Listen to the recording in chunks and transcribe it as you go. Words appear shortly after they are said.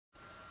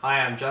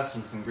Hi, I'm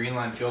Justin from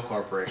Greenline Fuel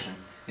Corporation,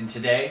 and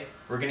today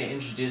we're going to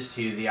introduce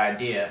to you the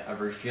idea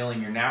of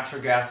refueling your natural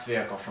gas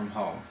vehicle from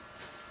home.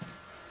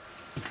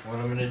 What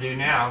I'm going to do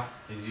now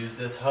is use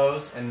this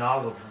hose and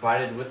nozzle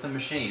provided with the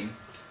machine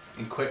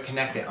and quick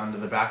connect it onto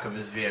the back of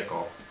his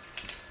vehicle.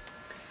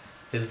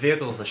 His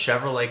vehicle is a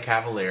Chevrolet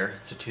Cavalier.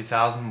 It's a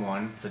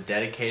 2001. It's a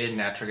dedicated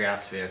natural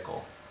gas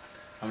vehicle.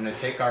 I'm going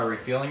to take our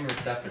refueling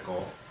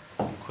receptacle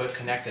and quick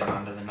connect it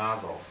onto the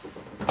nozzle.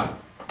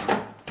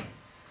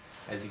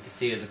 As you can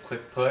see, as a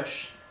quick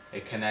push,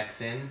 it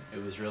connects in.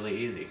 It was really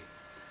easy.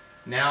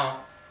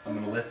 Now, I'm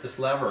going to lift this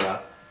lever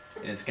up,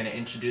 and it's going to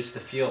introduce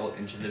the fuel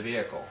into the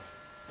vehicle.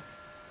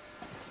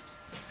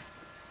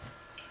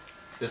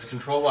 This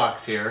control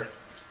box here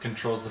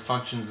controls the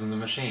functions of the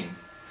machine.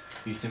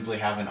 You simply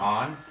have an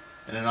on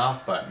and an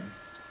off button,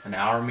 an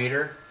hour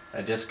meter,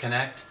 a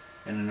disconnect,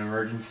 and an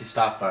emergency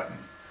stop button.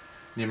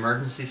 The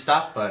emergency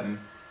stop button,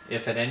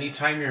 if at any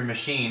time your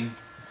machine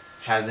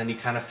has any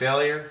kind of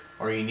failure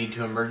or you need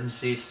to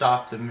emergency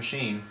stop the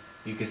machine,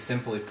 you can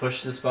simply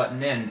push this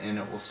button in and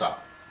it will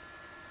stop.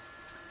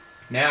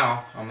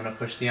 Now I'm going to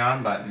push the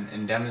on button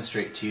and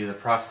demonstrate to you the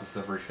process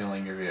of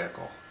refueling your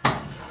vehicle.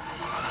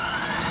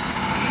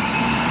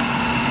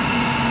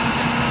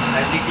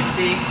 As you can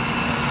see,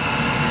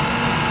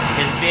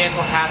 his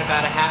vehicle had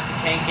about a half a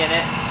tank in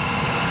it.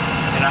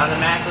 It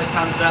automatically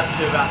comes up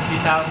to about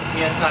 2,000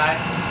 psi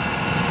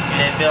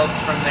and it builds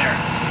from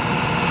there.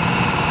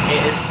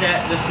 It is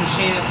set, this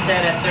machine is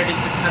set at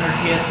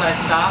 3,600 psi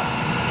stop.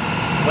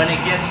 When it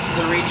gets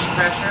to the reached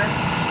pressure,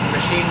 the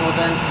machine will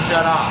then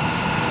shut off.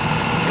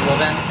 It will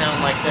then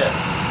sound like this.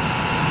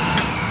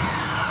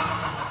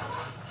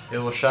 It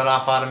will shut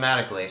off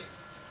automatically.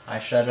 I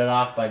shut it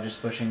off by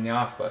just pushing the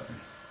off button.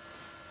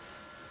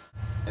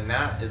 And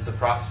that is the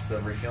process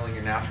of refueling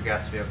your natural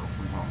gas vehicle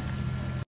from home.